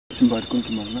jembatku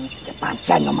gimana? Ya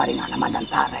pancen kemarin anak mandan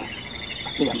tarik.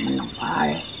 Tapi yang menang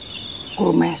bae.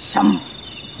 Guru mesem.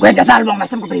 Gue jajal wong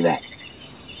mesem kepriwe?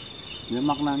 Ya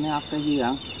maknanya apa sih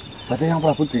yang? Berarti yang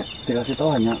Prabu dikasih tahu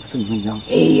hanya senyum yang.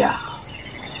 Iya.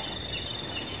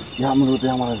 Ya menurut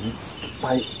yang Martaji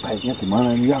baiknya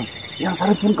gimana ini yang? Yang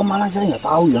Sarip pun kemana saya nggak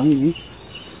tahu yang ini.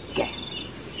 Oke.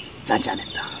 Jajan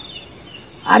itu.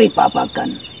 Hari babagan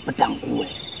pedang gue.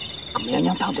 Kemudian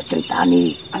yang tahu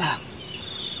diceritani. Alah.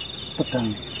 Pedang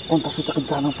kontas sudah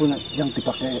kencana pun yang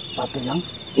dipakai Patih yang.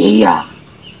 Iya.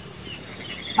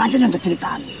 Pancen yang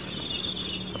diceritani.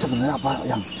 Sebenarnya apa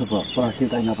yang? Coba pernah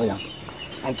ceritain apa yang?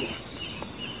 Oke.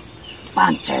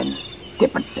 Pancen gue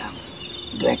pedang.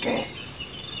 Gue ke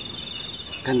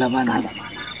Ganda mana?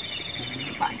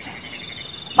 Pancen.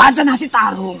 Pancen ngasih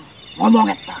tarung. Ngomong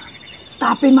eta.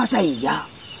 Tapi masa iya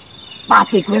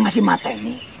Patih gue ngasih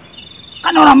mateni.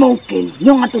 Kan orang mungkin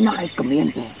nyong ngatuna kayak kemien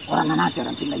tuh. Orang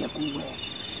ajaran sing kaya gue.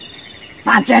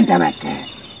 Pancen dheweke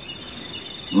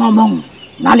ngomong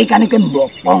nalikane gue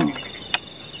mbopong.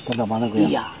 Ganda mana gue?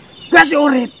 Iya. Gue si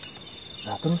urip.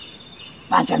 Nah terus?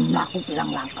 Pancen mlaku pirang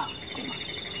langkah.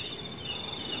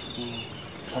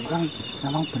 Tapi kan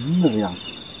memang benar yang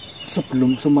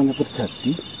sebelum semuanya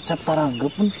terjadi, Septarangga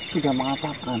pun sudah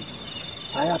mengatakan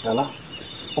saya adalah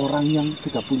orang yang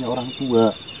tidak punya orang tua,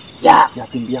 Ya.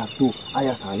 yatim piatu.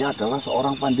 Ayah saya adalah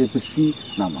seorang pandai besi,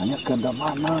 namanya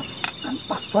Gandamana. Kan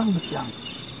pas banget yang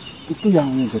itu yang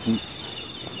menjadi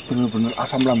benar-benar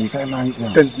asam lambung saya naik ya.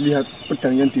 Dan lihat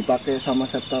pedang yang dipakai sama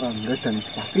Septarangga dan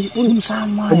Patih pun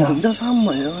sama bentuknya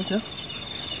sama ya Mas ya.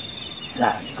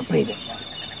 Lah, kepriwe?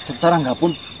 Septarangga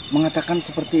pun mengatakan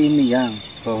seperti ini yang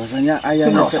bahwasanya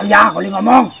ayahnya saya kalau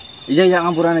ngomong. iya yang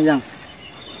ampurannya yang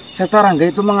Septarangga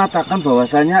itu mengatakan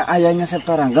bahwasanya ayahnya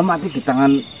Septarangga mati di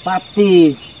tangan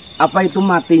Patih. Apa itu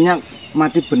matinya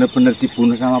mati benar-benar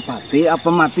dibunuh sama Patih? Apa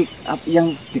mati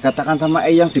yang dikatakan sama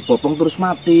Eyang dibopong terus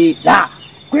mati? Lah,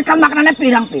 gue kan makanannya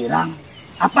pirang-pirang.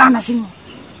 Apa anak sih?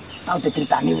 Tahu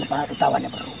diceritani para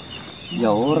ketahuannya baru. Ya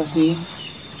ora sih.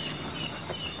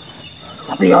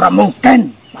 Tapi orang mungkin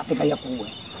Patih kayak gue.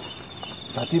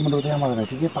 Tadi menurut yang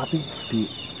Martaji Patih di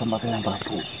tempatnya yang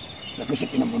Prabu. Lebih sih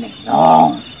pinemu nih.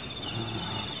 Dong.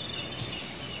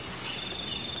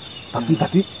 Tapi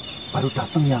tadi baru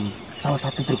datang yang salah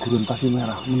satu perguruan pasir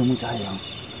merah menemui saya.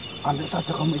 Andai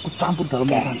saja kamu ikut campur dalam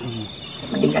urusan ini.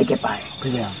 Mending kayak Pak.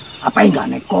 Iya. Apa yang gak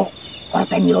neko? Orang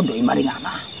pengen nyelondoki maring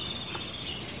anak.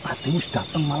 Pasti wis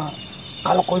datang malah.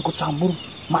 Kalau kau ikut campur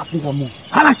mati kamu.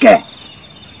 Alah ke?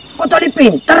 Kok tadi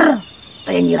pinter?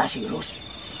 Tanya ngira sirus.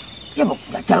 Ya bu,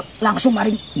 gajal langsung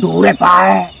maring dure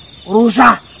Pak.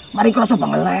 Urusah maring kroso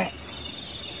bangelek.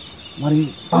 Mari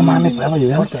pamane berapa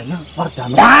ya?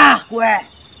 Wardana. Ya,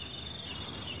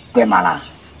 gue malah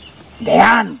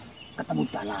dean ketemu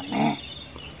dalane.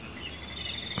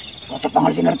 Kok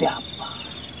tepang sih ngerti apa?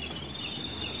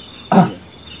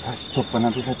 Coba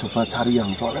nanti saya coba cari yang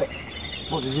soalnya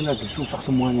posisi lagi susah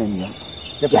semuanya ini ya.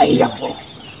 Ya iya kok.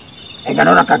 Kan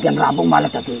orang kagian rampung malah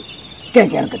tadi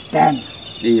kagian geden.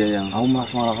 Iya yang. Aku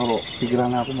malah kalau pikiran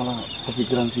aku malah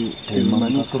kepikiran si Deman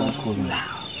itu terus Nah,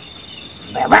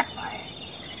 bebek.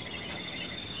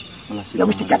 Ya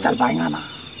mesti jajal paling anak.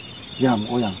 Ya,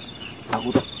 kok yang aku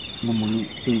tuh nemuni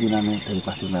pimpinannya dari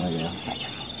Pasir Merah ya.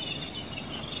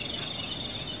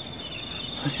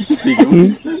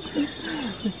 Bingung.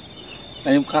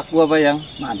 Ayam kaku apa yang?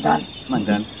 Mandan.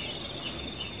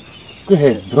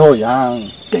 Hendro yang.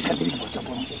 Guys kan bisa bocor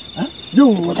bolong sih. Hah?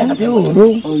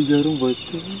 Urung. Oh jarung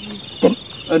bocor. Dan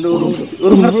Aduh,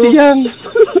 urung ngerti yang.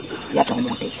 ya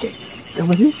ngomong sih.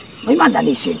 Apa sih? Mau mandan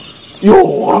isin. Yo,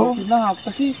 Kenapa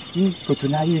sih?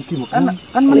 bojone ayu iki bukan.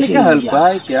 Kan menikah hal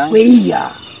baik yang. Iya.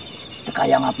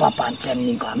 Tekayang apa pancen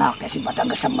ning anak sing padang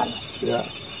kesemel. Ya.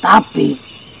 Tapi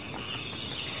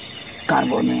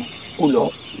karbone ulo.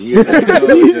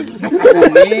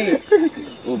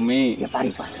 Umi. Ya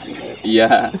paripas.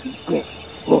 Iya. Gue.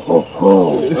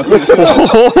 Oh.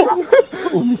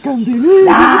 Umi Kandini.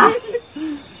 Nah,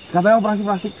 Katanya operasi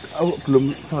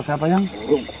belum selesai apa yang?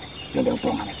 ya ada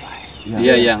hubungan apa?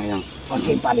 Iya yang.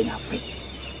 Sing paling apik.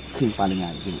 Sing paling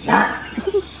apik. Nah,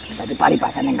 tadi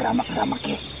paripasan yang geramak-geramak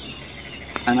ya.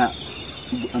 Anak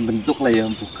bentuk lah yang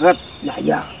buket. Lah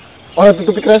ya, Oh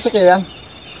tutupi kresek ya yang.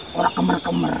 orang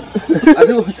kemer-kemer.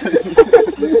 Aduh.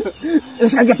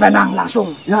 Terus kaki benang langsung.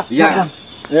 Ya. Iya.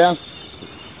 Yang.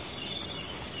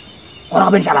 Orang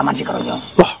ben salaman sih kalau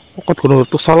Wah, kok kudu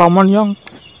tuh salaman yang.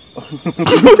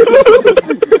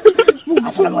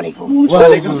 Assalamualaikum.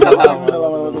 Waalaikumsalam.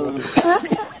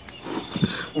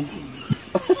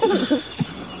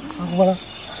 Aku malah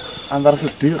Antar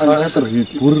sedih, antara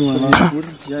terhibur malah.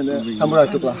 Ya, campur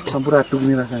aduk lah. Campur aduk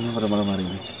nih rasanya pada malam hari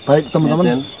ini. Baik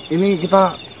teman-teman, ini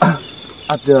kita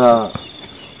ada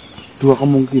dua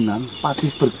kemungkinan. Patih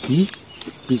pergi,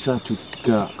 bisa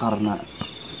juga karena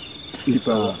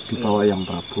dibawa yang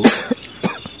Prabu.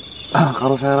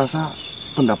 Kalau saya rasa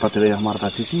pendapat dari yang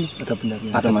Martaji sih Ada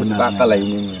benarnya. ada Masuk benarnya. akal lah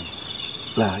ini.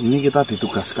 Lah ini kita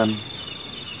ditugaskan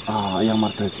yang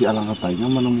Martaji alangkah baiknya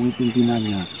menemui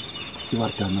pimpinannya si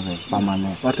Wardana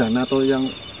pamannya. Wardana atau yang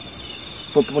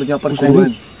punya perguruan.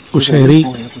 Kuseri.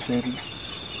 Oh ya, Kuseri.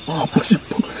 Oh, apa sih?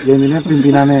 Ya ini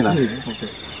pimpinannya lah.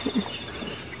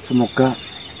 Semoga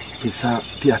bisa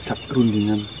diajak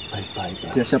rundingan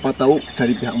baik-baik. Ya siapa tahu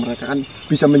dari pihak mereka kan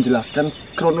bisa menjelaskan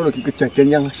kronologi kejadian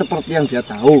yang seperti yang dia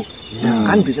tahu. Ya,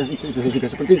 kan bisa juga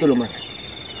seperti itu loh Mas.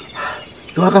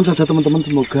 Doakan saja teman-teman,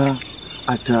 semoga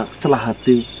ada celah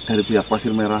hati dari pihak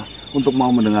Pasir Merah untuk mau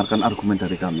mendengarkan argumen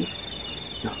dari kami.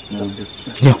 Ya, lanjut.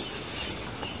 Ya.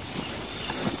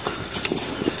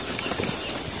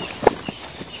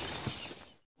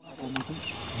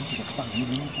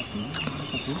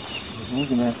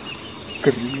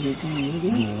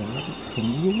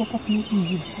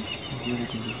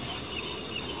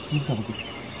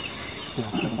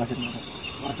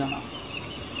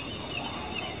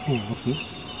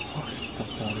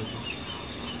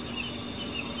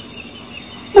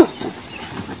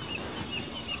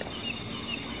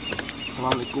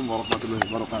 Assalamualaikum warahmatullahi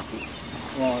wabarakatuh.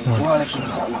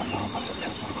 Waalaikumsalam warahmatullahi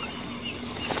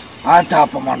wabarakatuh. Ada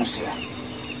apa manusia?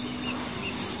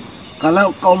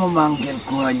 Kalau kau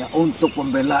memanggilku hanya untuk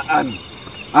pembelaan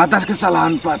atas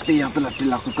kesalahan Patih yang telah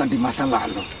dilakukan di masa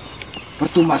lalu,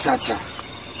 percuma saja.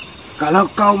 Kalau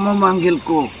kau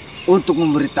memanggilku untuk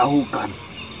memberitahukan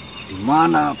di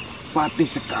mana Patih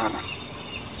sekarang,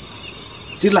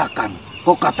 silakan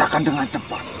kau katakan dengan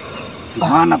cepat di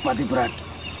mana Patih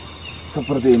berada.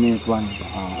 Seperti ini Tuan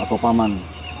atau Paman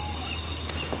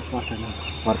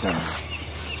Wardana.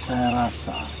 Saya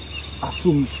rasa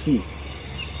asumsi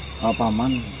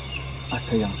Paman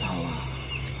ada yang salah.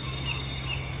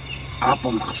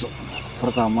 Apa maksudmu?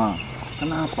 Pertama,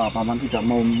 kenapa Paman tidak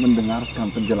mau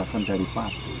mendengarkan penjelasan dari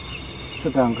Patih?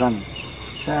 Sedangkan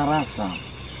saya rasa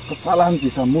kesalahan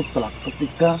bisa mutlak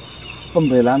ketika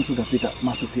pembelaan sudah tidak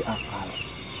masuk di akal.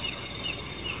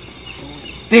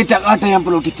 Tidak ada yang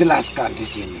perlu dijelaskan di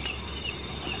sini.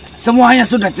 Semuanya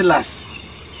sudah jelas.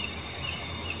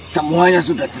 Semuanya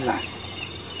sudah jelas.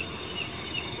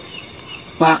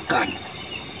 Bahkan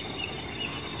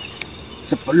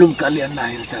sebelum kalian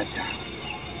lahir saja,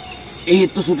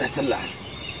 itu sudah jelas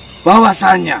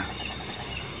bahwasanya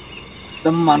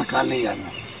teman kalian,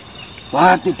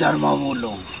 Patih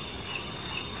Darmawulung,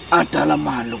 adalah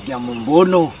makhluk yang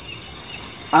membunuh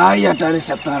ayah dari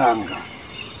Septarangga.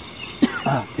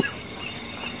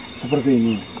 Seperti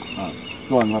ini,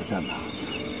 Tuan Wardana.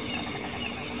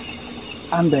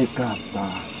 Andai kata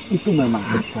itu memang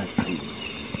terjadi,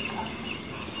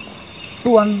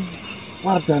 Tuan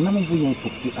Wardana mempunyai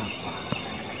bukti apa?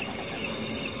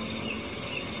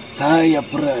 Saya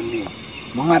berani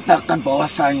mengatakan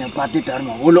bahwasanya Patih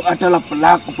Darmawulung adalah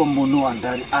pelaku pembunuhan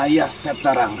dari ayah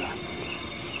Septarangga.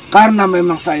 Karena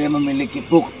memang saya memiliki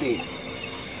bukti.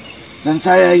 Dan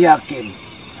saya yakin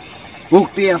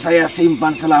bukti yang saya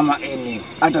simpan selama ini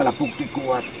adalah bukti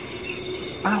kuat.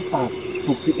 Apa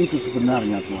bukti itu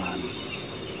sebenarnya, Tuhan?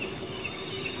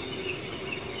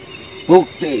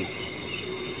 Bukti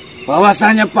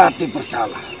bahwasanya Patih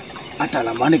bersalah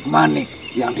adalah manik-manik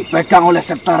yang dipegang oleh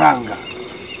Septarangga.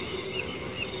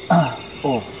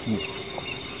 Oh,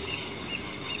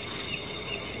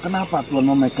 kenapa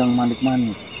Tuhan memegang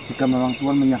manik-manik? Jika memang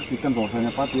Tuhan menyaksikan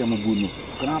bahwasanya Patih yang membunuh,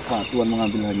 kenapa Tuhan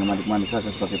mengambil hanya manik-manik saja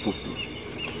sebagai bukti?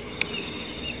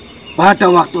 Pada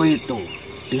waktu itu,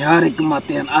 di hari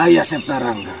kematian ayah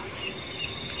Septarangga,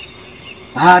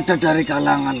 ada dari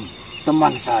kalangan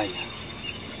teman saya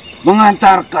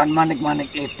mengantarkan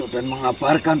manik-manik itu dan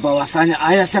mengabarkan bahwasanya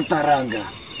ayah Septarangga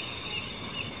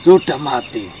sudah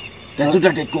mati dan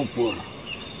sudah dikubur.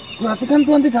 Berarti kan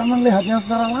Tuhan tidak melihatnya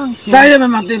secara langsung. Saya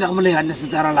memang tidak melihatnya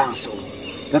secara langsung.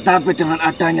 Tetapi dengan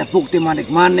adanya bukti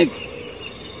manik-manik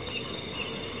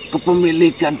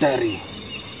kepemilikan dari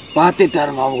Patih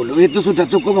Darmawulung itu sudah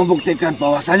cukup membuktikan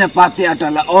bahwasanya Patih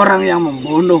adalah orang yang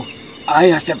membunuh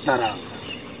ayah Septarangga.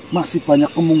 Masih banyak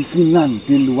kemungkinan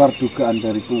di luar dugaan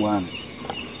dari Tuhan.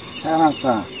 Saya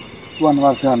rasa Tuan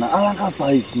Wardana alangkah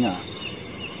baiknya.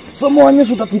 Semuanya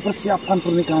sudah dipersiapkan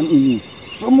pernikahan ini.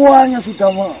 Semuanya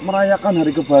sudah merayakan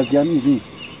hari kebahagiaan ini.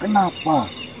 Kenapa?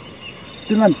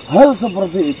 Dengan hal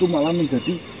seperti itu malah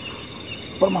menjadi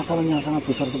permasalahan yang sangat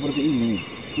besar seperti ini,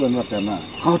 Tuan Wardana.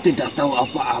 Kau tidak tahu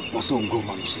apa-apa sungguh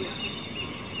manusia.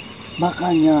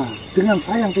 Makanya dengan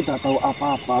saya yang tidak tahu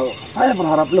apa-apa, saya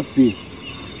berharap lebih.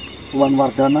 Tuan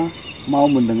Wardana mau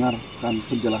mendengarkan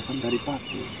penjelasan dari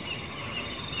Pati.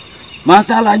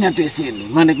 Masalahnya di sini,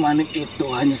 manik-manik itu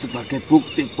hanya sebagai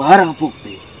bukti, barang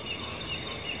bukti.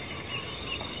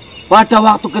 Pada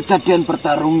waktu kejadian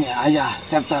bertarungnya ayah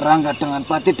serta Rangga dengan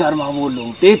Pati Dharma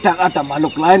Wulung, tidak ada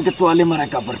makhluk lain kecuali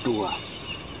mereka berdua.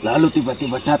 Lalu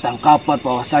tiba-tiba datang kabar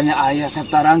bahwasanya ayah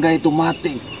serta Rangga itu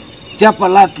mati. Siapa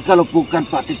lagi kalau bukan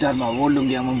Pati Dharma Wulung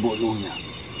yang membunuhnya?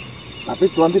 Tapi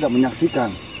Tuan tidak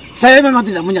menyaksikan. Saya memang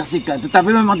tidak menyaksikan,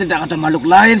 tetapi memang tidak ada makhluk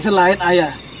lain selain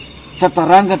ayah serta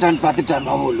Rangga dan Pati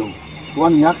Dharma Wulung.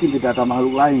 Tuan yakin tidak ada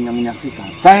makhluk lain yang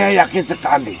menyaksikan? Saya yakin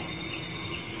sekali.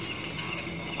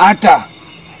 Ada.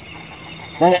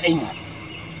 Saya ingat.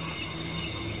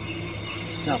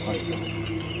 Siapa itu?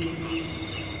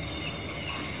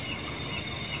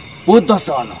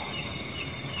 Puntosono.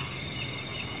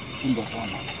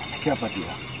 Puntosono. Siapa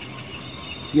dia?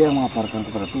 Dia yang mengabarkan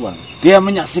kepada Tuan. Dia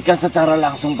menyaksikan secara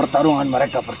langsung pertarungan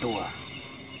mereka berdua.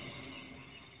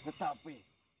 Tetapi